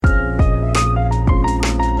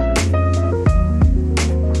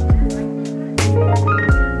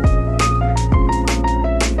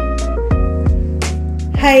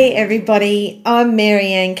Hey everybody, I'm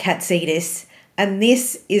Marianne Katsidis, and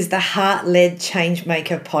this is the Heart-Led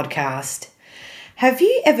Changemaker podcast. Have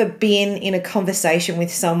you ever been in a conversation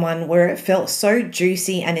with someone where it felt so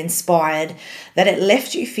juicy and inspired that it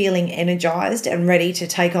left you feeling energized and ready to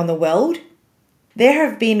take on the world? There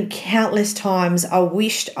have been countless times I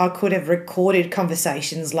wished I could have recorded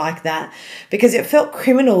conversations like that because it felt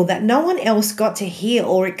criminal that no one else got to hear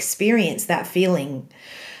or experience that feeling.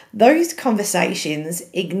 Those conversations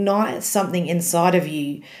ignite something inside of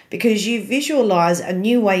you because you visualize a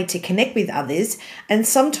new way to connect with others and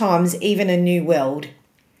sometimes even a new world.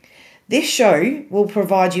 This show will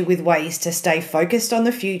provide you with ways to stay focused on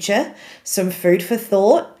the future, some food for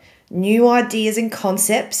thought, new ideas and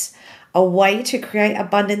concepts, a way to create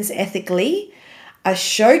abundance ethically, a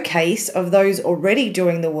showcase of those already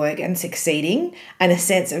doing the work and succeeding, and a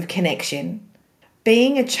sense of connection.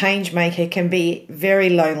 Being a change maker can be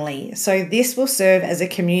very lonely, so this will serve as a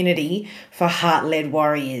community for heart-led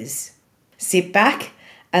warriors. Sit back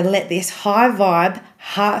and let this high vibe,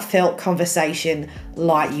 heartfelt conversation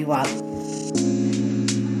light you up.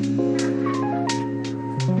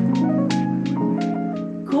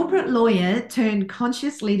 Corporate lawyer turned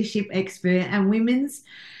conscious leadership expert and women's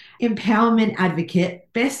empowerment advocate,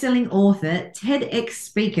 best-selling author, TEDx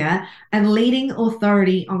speaker, and leading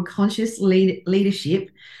authority on conscious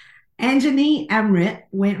leadership, Anjani Amrit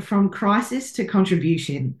went from crisis to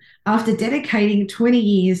contribution. After dedicating 20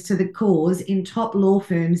 years to the cause in top law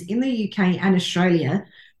firms in the UK and Australia,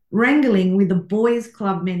 wrangling with the boys'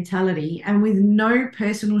 club mentality and with no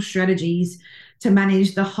personal strategies to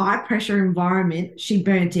manage the high-pressure environment, she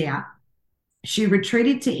burnt out. She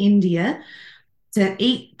retreated to India to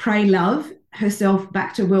eat, pray, love herself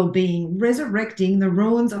back to well-being, resurrecting the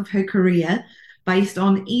ruins of her career based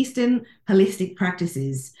on Eastern holistic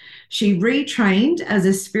practices. She retrained as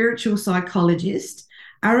a spiritual psychologist,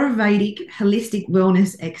 Ayurvedic holistic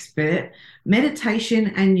wellness expert, meditation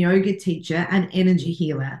and yoga teacher, and energy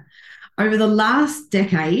healer. Over the last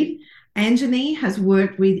decade, Anjani has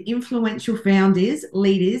worked with influential founders,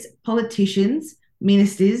 leaders, politicians,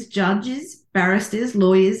 ministers, judges, barristers,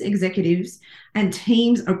 lawyers, executives, and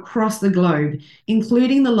teams across the globe,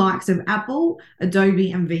 including the likes of Apple,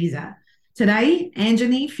 Adobe, and Visa. Today,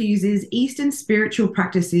 Anjani fuses Eastern spiritual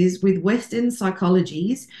practices with Western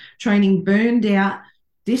psychologies, training burned out,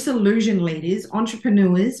 disillusioned leaders,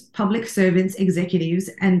 entrepreneurs, public servants, executives,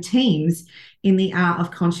 and teams in the art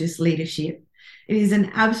of conscious leadership. It is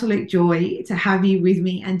an absolute joy to have you with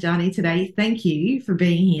me, Anjani, today. Thank you for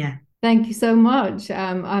being here. Thank you so much.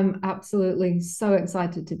 I'm absolutely so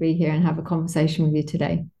excited to be here and have a conversation with you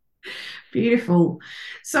today. Beautiful.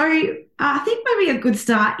 So I think maybe a good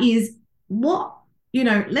start is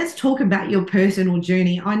let's talk about your personal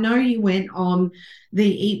journey. I know you went on the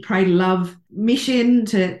Eat, Pray, Love mission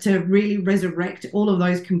to really resurrect all of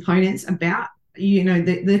those components about,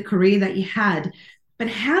 the career that you had. But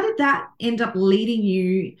how did that end up leading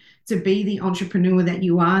you to be the entrepreneur that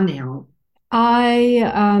you are now?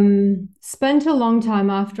 I spent a long time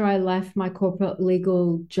after I left my corporate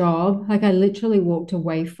legal job. Like I literally walked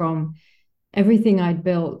away from everything I'd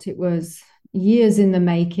built. It was years in the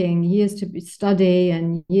making, years to study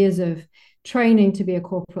and years of training to be a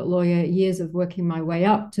corporate lawyer, years of working my way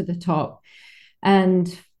up to the top.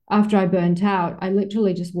 And after I burnt out, I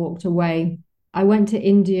literally just walked away. I went to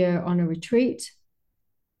India on a retreat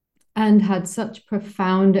and had such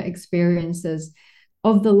profound experiences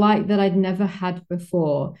of the light that I'd never had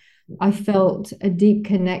before. I felt a deep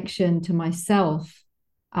connection to myself.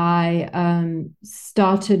 I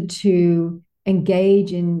started to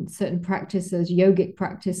engage in certain practices, yogic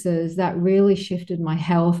practices that really shifted my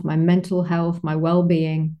health, my mental health, my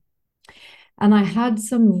well-being. And I had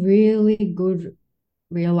some really good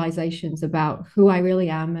realizations about who I really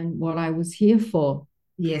am and what I was here for.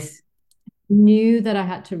 Yes. Knew that I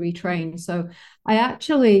had to retrain. So I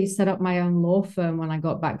actually set up my own law firm when I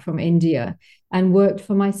got back from India and worked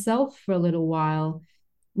for myself for a little while,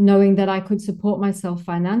 knowing that I could support myself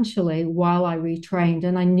financially while I retrained.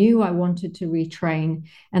 And I knew I wanted to retrain.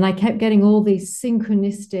 And I kept getting all these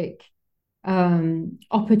synchronistic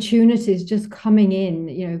opportunities just coming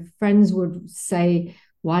in. Friends would say,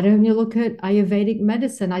 why don't you look at Ayurvedic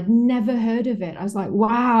medicine? I'd never heard of it. I was like,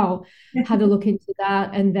 wow, had a look into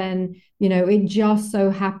that. And then, it just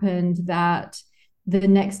so happened that the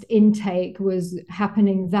next intake was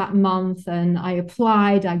happening that month and I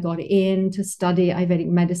applied, I got in to study Ayurvedic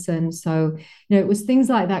medicine. So, it was things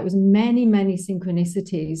like that. It was many, many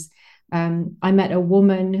synchronicities. I met a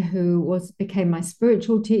woman who became my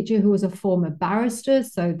spiritual teacher, who was a former barrister.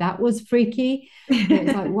 So that was freaky. It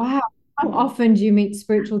was like, wow, how often do you meet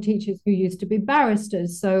spiritual teachers who used to be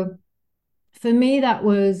barristers? So for me, that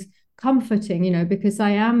was comforting, because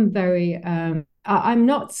I am very, I'm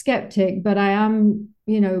not skeptic, but I am,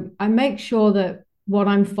 I make sure that what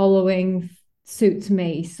I'm following suits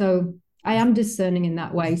me. So I am discerning in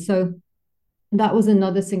that way. So that was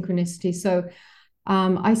another synchronicity. So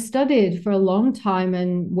I studied for a long time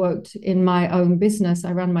and worked in my own business.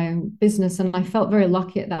 I ran my own business, and I felt very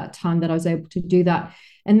lucky at that time that I was able to do that.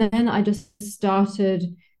 And then I just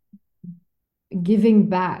started giving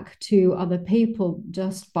back to other people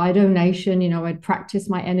just by donation. I'd practice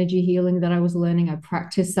my energy healing that I was learning. I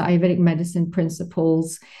practiced the Ayurvedic medicine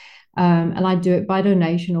principles, and I do it by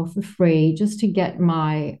donation or for free just to get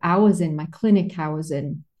my hours in, my clinic hours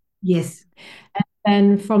in. Yes.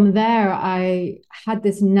 And from there, I had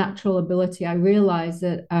this natural ability. I realized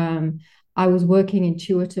that I was working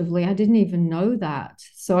intuitively. I didn't even know that.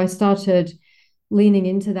 So I started leaning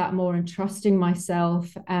into that more and trusting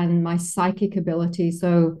myself and my psychic ability.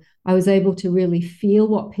 So I was able to really feel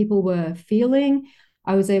what people were feeling.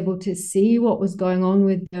 I was able to see what was going on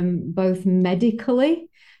with them, both medically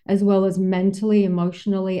as well as mentally,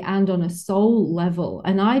 emotionally, and on a soul level.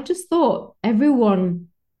 And I just thought everyone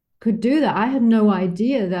could do that. I had no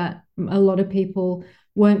idea that a lot of people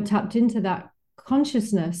weren't tapped into that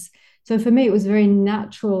consciousness. So for me, it was very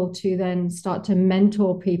natural to then start to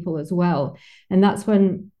mentor people as well. And that's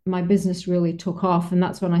when my business really took off. And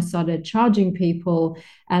that's when I started charging people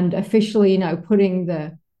and officially, putting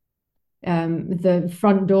the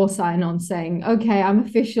front door sign on saying, okay, I'm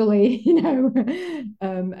officially,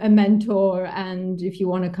 a mentor. And if you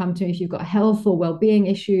want to come to me, if you've got health or well-being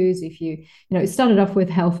issues, if it started off with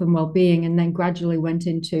health and well-being and then gradually went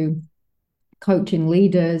into coaching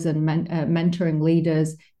leaders and mentoring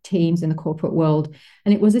leaders, teams in the corporate world.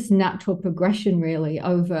 And it was this natural progression really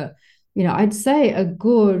over, I'd say a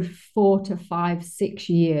good 4 to 5, 6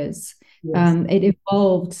 years. Yes. It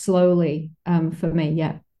evolved slowly for me.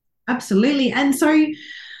 Yeah. Absolutely. And so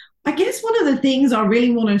I guess one of the things I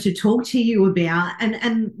really wanted to talk to you about,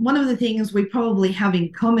 and one of the things we probably have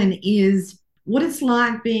in common is what it's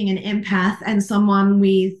like being an empath and someone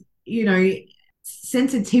with,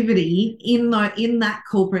 sensitivity in that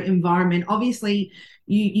corporate environment. Obviously,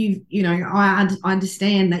 I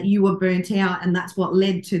understand that you were burnt out, and that's what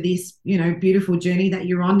led to this, beautiful journey that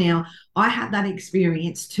you're on now. I had that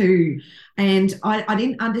experience too, and I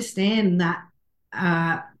didn't understand that.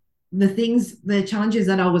 The challenges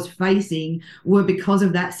that I was facing were because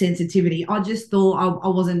of that sensitivity. I just thought I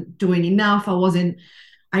wasn't doing enough. I wasn't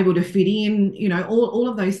able to fit in, all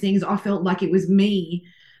of those things. I felt like it was me,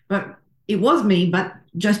 but it was me, but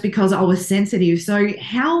just because I was sensitive. So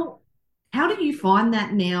how do you find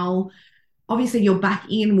that now? Obviously, you're back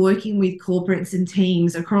in working with corporates and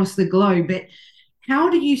teams across the globe, but how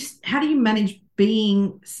do you manage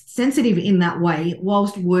being sensitive in that way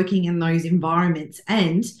whilst working in those environments?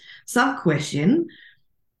 And sub question,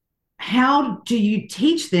 how do you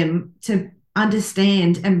teach them to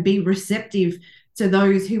understand and be receptive to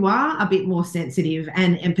those who are a bit more sensitive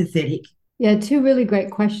and empathetic? Yeah, two really great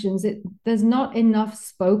questions. There's not enough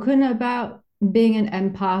spoken about being an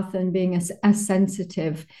empath and being a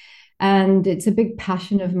sensitive. And it's a big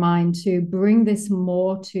passion of mine to bring this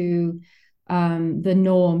more to the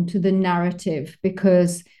norm, to the narrative,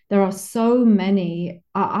 because there are so many.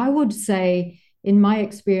 I would say, in my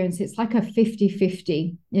experience, it's like a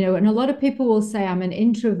 50-50, and a lot of people will say I'm an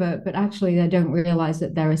introvert, but actually they don't realize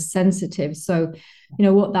that they're a sensitive. So,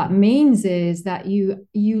 what that means is that you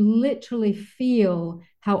literally feel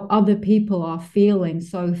how other people are feeling.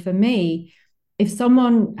 So for me, if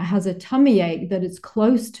someone has a tummy ache that is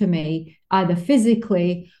close to me, either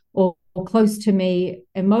physically or close to me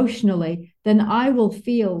emotionally, then I will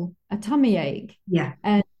feel a tummy ache. Yeah.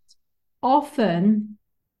 And often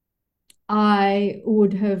I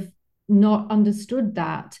would have not understood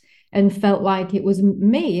that and felt like it was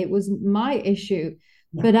me, it was my issue.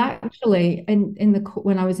 Yeah. But actually,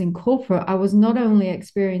 when I was in corporate, I was not only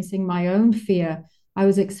experiencing my own fear, I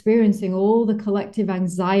was experiencing all the collective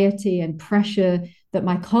anxiety and pressure that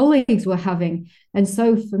my colleagues were having. And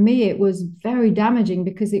so for me, it was very damaging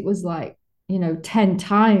because it was like, 10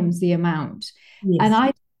 times the amount. Yes. And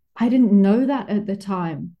I didn't know that at the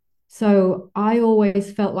time. So I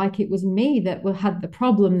always felt like it was me that had the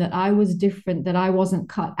problem, that I was different, that I wasn't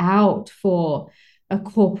cut out for a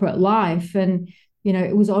corporate life. And,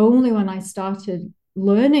 it was only when I started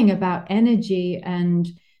learning about energy and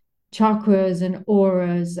chakras and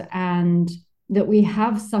auras, and that we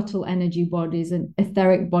have subtle energy bodies, an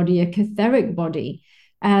etheric body, a catheric body,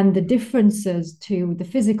 and the differences to the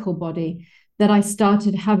physical body, that I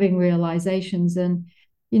started having realizations. And,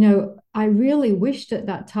 I really wished at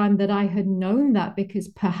that time that I had known that, because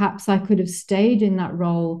perhaps I could have stayed in that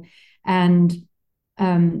role and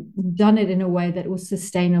done it in a way that was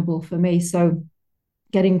sustainable for me. So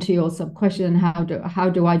getting to your sub question, how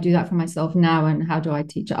do I do that for myself now, and how do I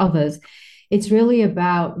teach others? It's really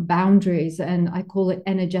about boundaries, and I call it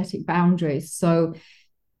energetic boundaries. So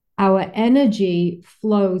our energy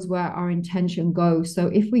flows where our intention goes. So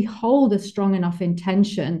if we hold a strong enough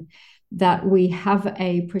intention that we have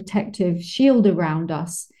a protective shield around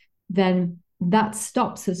us, then that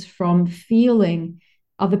stops us from feeling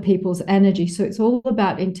other people's energy. So it's all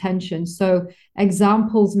about intention. So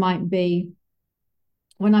examples might be,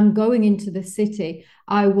 when I'm going into the city,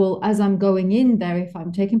 I will, as I'm going in there, if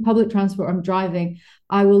I'm taking public transport, I'm driving,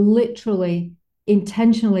 I will literally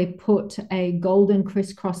intentionally put a golden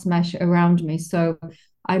crisscross mesh around me. So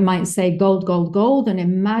I might say gold, gold, gold, and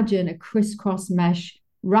imagine a crisscross mesh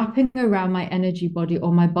wrapping around my energy body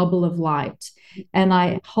or my bubble of light. And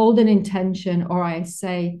I hold an intention, or I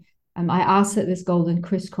say, I ask that this golden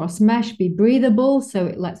crisscross mesh be breathable so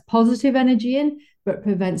it lets positive energy in, but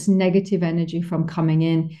prevents negative energy from coming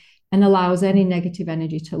in and allows any negative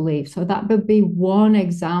energy to leave. So that would be one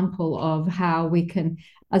example of how we can,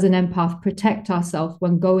 as an empath, protect ourselves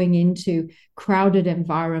when going into crowded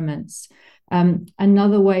environments.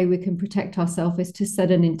 Another way we can protect ourselves is to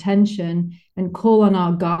set an intention and call on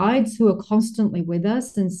our guides who are constantly with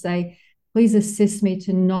us and say, please assist me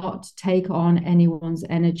to not take on anyone's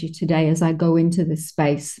energy today as I go into this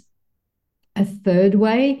space. A third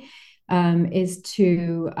way is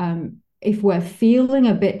to, if we're feeling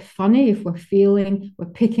a bit funny, if we're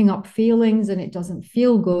picking up feelings and it doesn't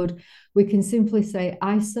feel good, we can simply say,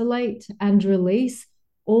 isolate and release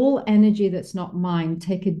all energy that's not mine.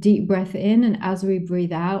 Take a deep breath in, and as we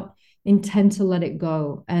breathe out, intend to let it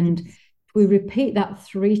go. And if we repeat that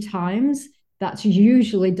 3 times, that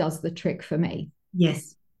usually does the trick for me.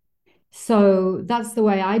 Yes. So that's the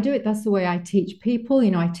way I do it. That's the way I teach people.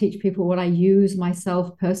 I teach people what I use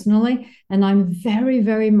myself personally. And I'm very,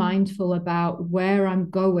 very mindful about where I'm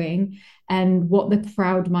going and what the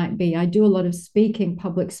crowd might be. I do a lot of speaking,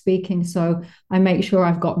 public speaking. So I make sure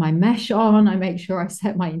I've got my mesh on. I make sure I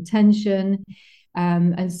set my intention.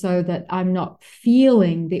 And so that I'm not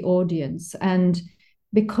feeling the audience. And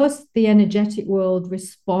because the energetic world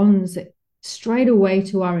responds straight away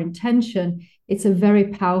to our intention, it's a very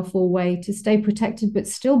powerful way to stay protected, but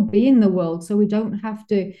still be in the world. So we don't have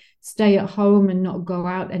to stay at home and not go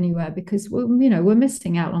out anywhere, because we're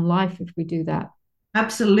missing out on life if we do that.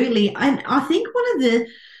 Absolutely. And I think one of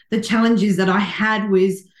the challenges that I had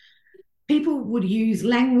was people would use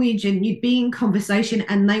language and you'd be in conversation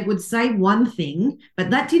and they would say one thing, but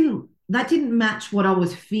that didn't match what I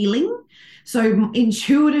was feeling. So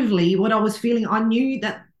intuitively, what I was feeling, I knew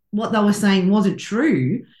that what they were saying wasn't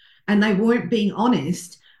true and they weren't being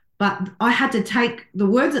honest. But I had to take the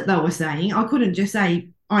words that they were saying. I couldn't just say,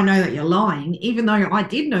 I know that you're lying, even though I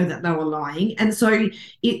did know that they were lying. And so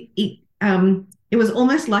it was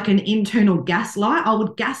almost like an internal gaslight. I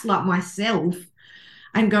would gaslight myself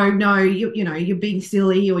and go, no, you're being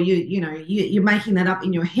silly, or you're making that up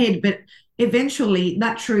in your head. But eventually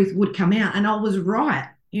that truth would come out and I was right.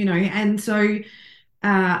 And so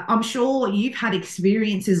I'm sure you've had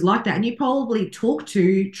experiences like that, and you probably talk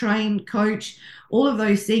to, train, coach, all of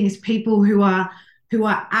those things, people who are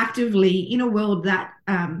actively in a world that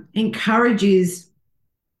encourages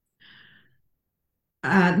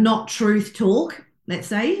not truth talk, let's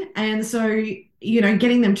say. And so,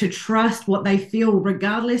 getting them to trust what they feel,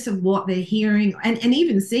 regardless of what they're hearing, and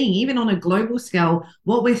even seeing, even on a global scale,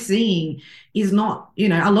 what we're seeing is not,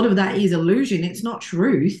 a lot of that is illusion. It's not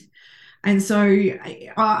truth. And so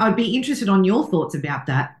I'd be interested on your thoughts about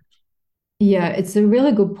that. Yeah, it's a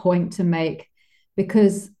really good point to make,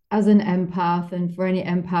 because as an empath, and for any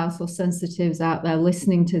empaths or sensitives out there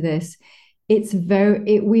listening to this,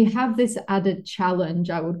 we have this added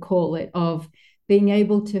challenge, I would call it, of being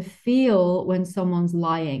able to feel when someone's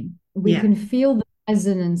lying. We Yeah. can feel the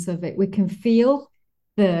resonance of it. We can feel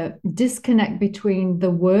the disconnect between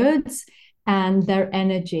the words and their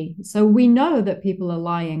energy. So we know that people are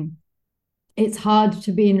lying. It's hard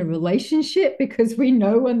to be in a relationship because we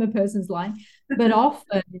know when the person's lying, but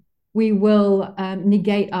often we will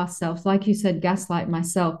negate ourselves. Like you said, gaslight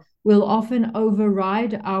myself. We'll often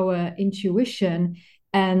override our intuition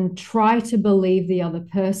and try to believe the other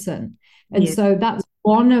person. And Yeah. so that's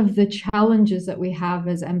one of the challenges that we have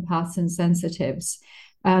as empaths and sensitives.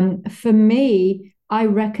 For me, I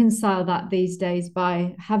reconcile that these days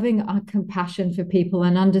by having a compassion for people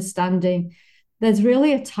and understanding there's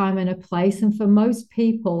really a time and a place. And for most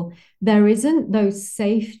people, there isn't those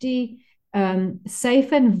safety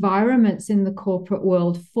safe environments in the corporate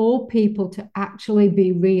world for people to actually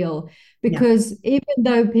be real. Yeah. Because even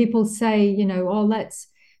though people say, oh,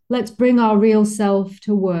 let's bring our real self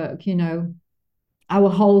to work, our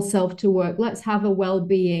whole self to work, let's have a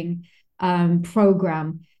well-being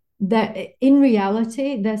program, that in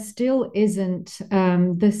reality there still isn't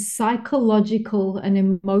the psychological and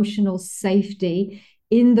emotional safety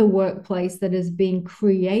in the workplace that is being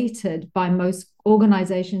created by most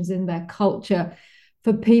organizations in their culture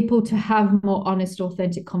for people to have more honest,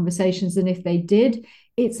 authentic conversations. And if they did,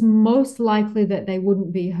 it's most likely that they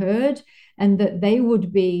wouldn't be heard and that they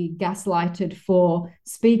would be gaslighted for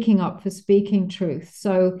speaking up, for speaking truth.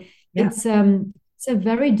 So Yeah. it's a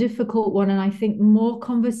very difficult one. And I think more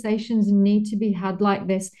conversations need to be had like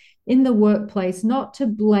this in the workplace, not to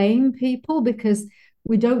blame people because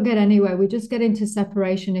we don't get anywhere. We just get into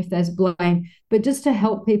separation if there's blame, but just to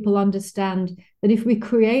help people understand that if we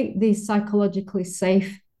create these psychologically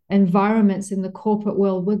safe environments in the corporate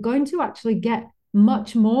world, we're going to actually get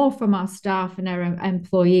much more from our staff and our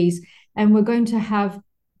employees, and we're going to have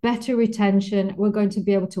better retention. We're going to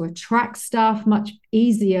be able to attract staff much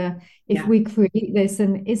easier if Yeah. we create this.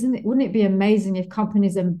 And wouldn't it be amazing if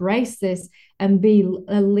companies embrace this and be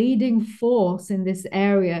a leading force in this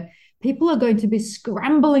area? People are going to be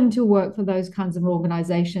scrambling to work for those kinds of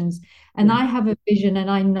organizations. And Yeah. I have a vision, and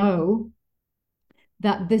I know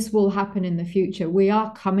that this will happen in the future. We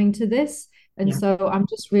are coming to this. And Yeah. so I'm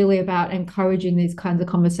just really about encouraging these kinds of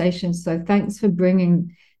conversations. So thanks for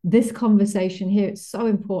bringing this conversation here. It's so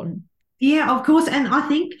important. Yeah, of course. And I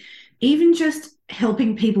think even just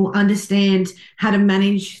helping people understand how to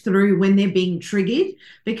manage through when they're being triggered,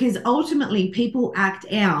 because ultimately people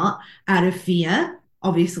act out of fear,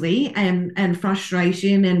 obviously, and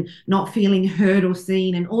frustration and not feeling heard or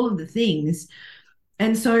seen and all of the things.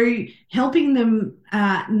 And so helping them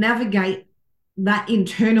navigate that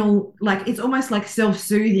internal, like it's almost like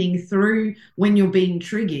self-soothing through when you're being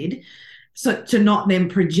triggered, so to not then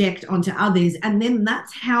project onto others. And then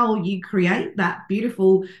that's how you create that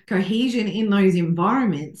beautiful cohesion in those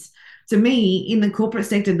environments. To me, in the corporate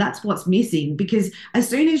sector, that's what's missing, because as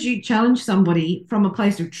soon as you challenge somebody from a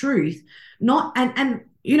place of truth, not and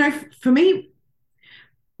for me,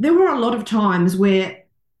 there were a lot of times where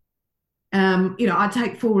I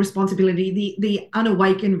take full responsibility. The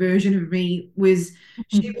unawakened version of me was,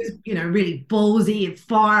 she was, really ballsy and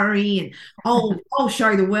fiery, and I'll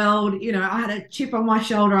show the world. I had a chip on my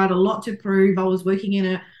shoulder. I had a lot to prove. I was working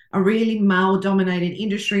in a really male dominated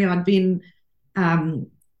industry. I'd been um,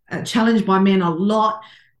 challenged by men a lot,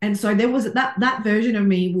 and so there was that version of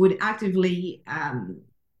me would actively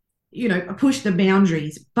push the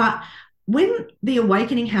boundaries. But when the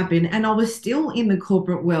awakening happened and I was still in the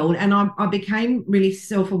corporate world, and I became really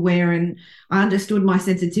self-aware and I understood my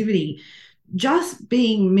sensitivity, just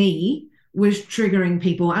being me was triggering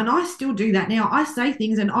people. And I still do that now. I say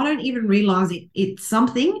things and I don't even realize it's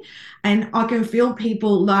something. And I can feel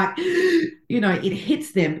people like, it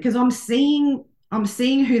hits them because I'm seeing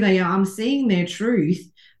who they are. I'm seeing their truth,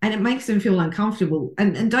 and it makes them feel uncomfortable.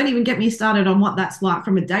 And don't even get me started on what that's like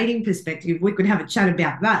from a dating perspective. We could have a chat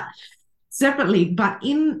about that separately. But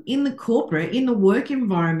in the corporate, in the work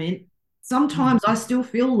environment, sometimes I still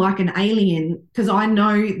feel like an alien because I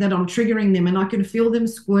know that I'm triggering them, and I can feel them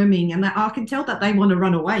squirming, and that I can tell that they want to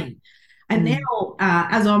run away. And Mm. now,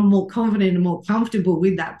 as I'm more confident and more comfortable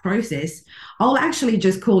with that process, I'll actually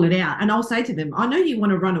just call it out and I'll say to them, I know you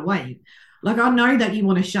want to run away. Like, I know that you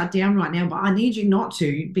want to shut down right now, but I need you not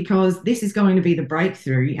to, because this is going to be the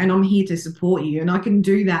breakthrough, and I'm here to support you. And I can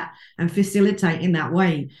do that and facilitate in that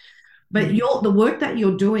way. But the work that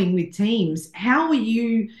you're doing with teams, how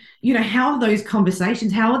are how are those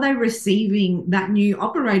conversations? How are they receiving that new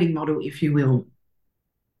operating model, if you will?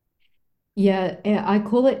 Yeah, I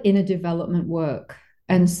call it inner development work.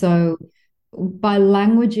 And so by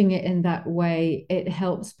languaging it in that way, it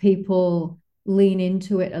helps people lean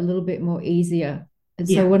into it a little bit more easier. And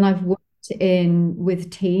so Yeah. when I've worked in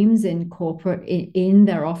with teams in corporate in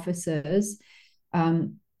their offices,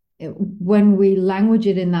 um, when we language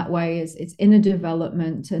it in that way, it's inner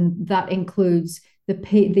development, and that includes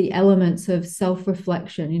the elements of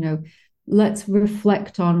self-reflection. Let's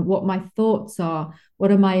reflect on what my thoughts are,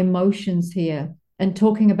 what are my emotions here, and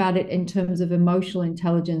talking about it in terms of emotional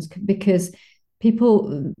intelligence, because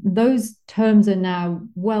those terms are now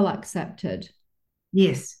well accepted.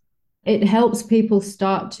 Yes. It helps people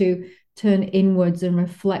start to turn inwards and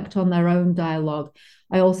reflect on their own dialogue.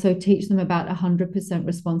 I also teach them about 100%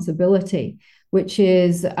 responsibility, which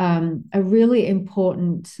is a really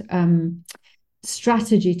important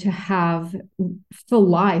strategy to have for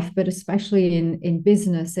life, but especially in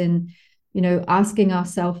business. asking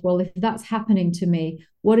ourselves, well, if that's happening to me,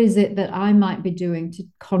 what is it that I might be doing to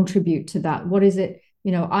contribute to that? What is it,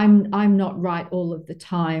 I'm not right all of the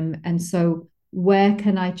time. And so where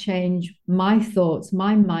can I change my thoughts,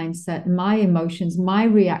 my mindset, my emotions, my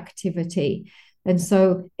reactivity? And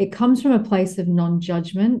so it comes from a place of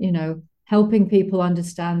non-judgment, helping people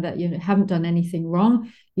understand that you haven't done anything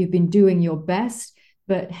wrong. You've been doing your best,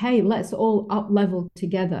 but hey, let's all up level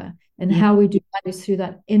together. And Yeah. how we do that is through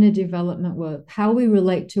that inner development work, how we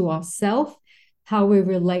relate to ourselves, how we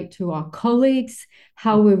relate to our colleagues,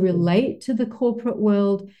 how we relate to the corporate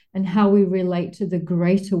world, and how we relate to the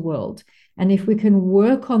greater world. And if we can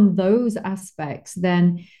work on those aspects,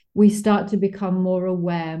 then we start to become more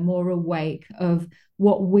aware, more awake of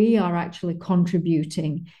what we are actually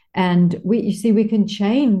contributing. And you see, we can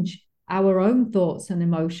change our own thoughts and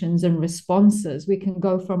emotions and responses. We can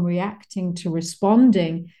go from reacting to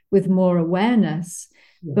responding with more awareness,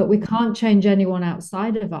 but we can't change anyone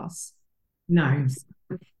outside of us. No.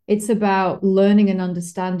 It's about learning and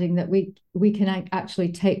understanding that we can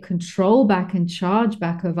actually take control back and charge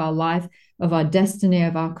back of our life, of our destiny,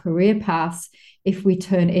 of our career paths if we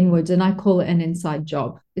turn inwards. And I call it an inside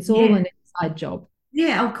job. It's all Yeah. an inside job.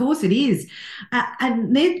 Yeah, of course it is.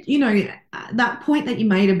 And then, that point that you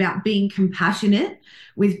made about being compassionate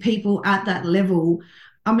with people at that level.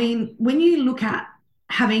 I mean, when you look at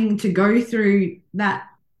having to go through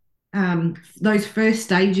those first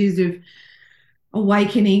stages of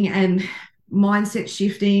awakening and mindset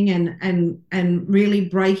shifting and really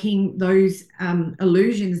breaking those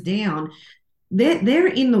illusions down, they're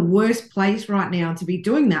in the worst place right now to be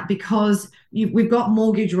doing that because we've got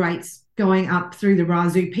mortgage rates going up through the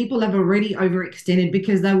razoo. People have already overextended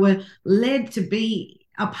because they were led to be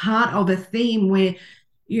a part of a theme where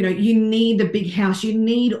you need the big house, you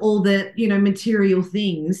need all the material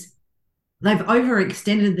things. They've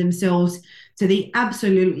overextended themselves to the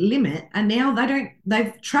absolute limit, and now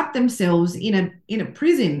they've trapped themselves in a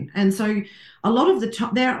prison. And so a lot of the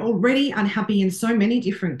time they're already unhappy in so many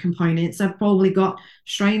different components. They've probably got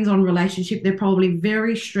strains on relationship. They're probably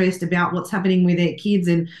very stressed about what's happening with their kids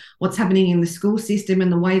and what's happening in the school system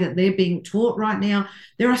and the way that they're being taught right now.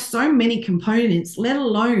 There are so many components, let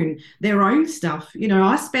alone their own stuff.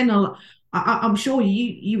 I spend I'm sure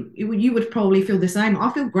you would probably feel the same.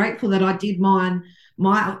 I feel grateful that I did my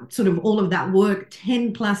sort of all of that work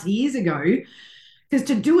 10 plus years ago, because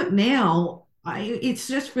to do it now, it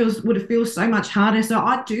just would feel so much harder. So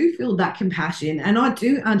I do feel that compassion and I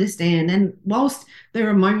do understand. And whilst there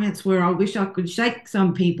are moments where I wish I could shake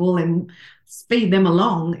some people and speed them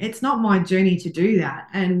along, it's not my journey to do that.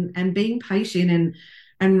 And being patient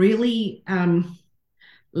and really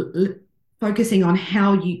focusing on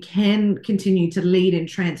how you can continue to lead and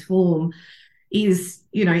transform is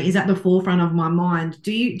at the forefront of my mind.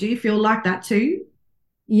 Do you feel like that too?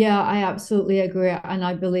 Yeah, I absolutely agree. And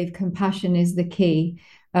I believe compassion is the key,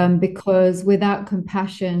 because without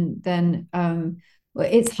compassion, then well,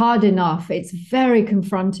 it's hard enough. It's very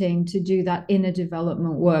confronting to do that inner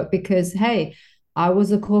development work because, hey, I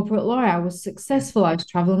was a corporate lawyer. I was successful. I was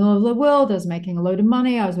traveling all over the world. I was making a load of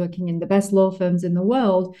money. I was working in the best law firms in the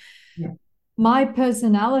world. Yeah. My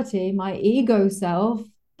personality, my ego self,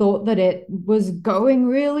 thought that it was going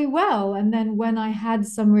really well. And then when I had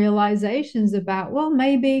some realizations about, well,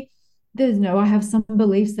 maybe I have some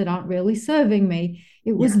beliefs that aren't really serving me,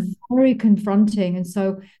 it was Yeah. very confronting. And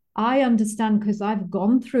so I understand because I've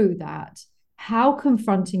gone through that, how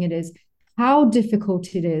confronting it is, how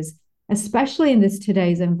difficult it is, especially in this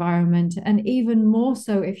today's environment. And even more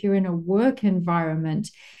so if you're in a work environment,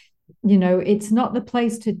 it's not the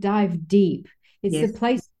place to dive deep. It's the Yes.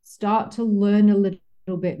 place to start to learn a little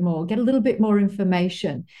bit more, get a little bit more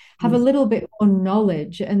information, have a Yes. little bit more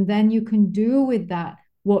knowledge, and then you can do with that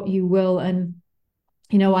what you will. And,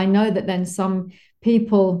 I know that then some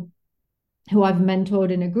people who I've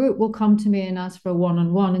mentored in a group will come to me and ask for a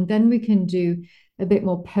one-on-one, and then we can do a bit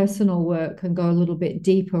more personal work and go a little bit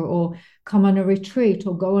deeper, or come on a retreat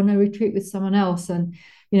or go on a retreat with someone else and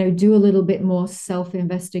do a little bit more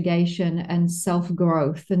self-investigation and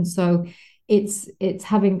self-growth. And so it's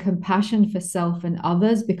having compassion for self and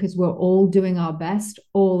others because we're all doing our best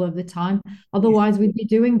all of the time. Yes. Otherwise, we'd be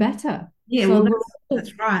doing better. Yeah, So well, we're all,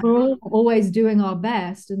 that's right. we're all always doing our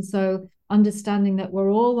best. And so understanding that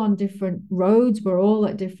we're all on different roads, we're all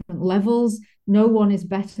at different levels. No one is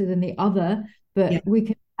better than the other, Yeah. but we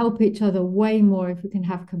can help each other way more if we can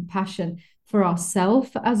have compassion for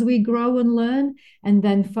ourselves as we grow and learn, and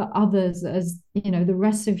then for others as the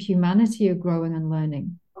rest of humanity are growing and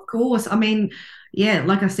learning. Of course. I mean, yeah,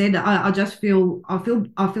 like I said, I just feel I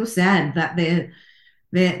feel sad that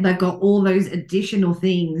they've got all those additional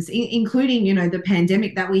things, including, the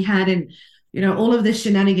pandemic that we had, and all of the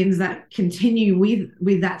shenanigans that continue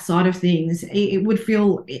with that side of things. It would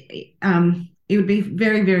feel it would be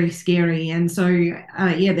very, very scary. And so,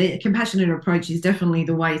 yeah, the compassionate approach is definitely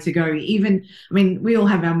the way to go. Even, I mean, we all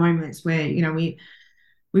have our moments where,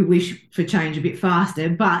 we wish for change a bit faster,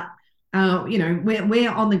 but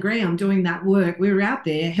we're on the ground doing that work. We're out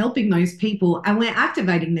there helping those people, and we're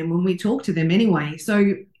activating them when we talk to them anyway.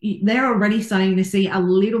 So they're already starting to see a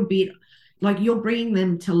little bit, like you're bringing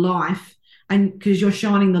them to life, and because you're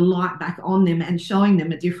shining the light back on them and showing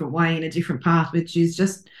them a different way and a different path, which is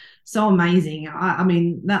just so amazing. I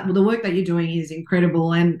mean, that the work that you're doing is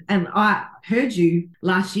incredible. And I heard you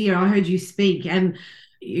last year. I heard you speak, and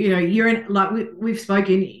you're like we've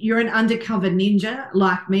spoken. You're an undercover ninja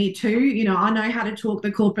like me too. I know how to talk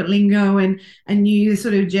the corporate lingo and use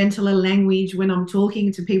sort of gentler language when I'm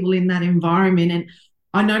talking to people in that environment. And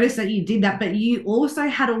I noticed that you did that, but you also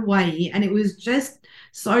had a way, and it was just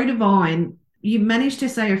so divine. You managed to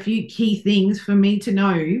say a few key things for me to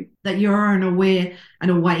know that you're an aware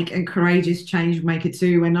and awake and courageous change maker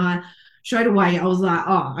too. And I straight away, I was like,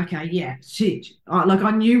 oh, okay, yeah, shit. Like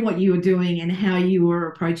I knew what you were doing and how you were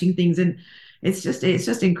approaching things. And it's just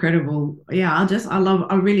incredible. Yeah,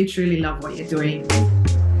 I really, truly love what you're doing.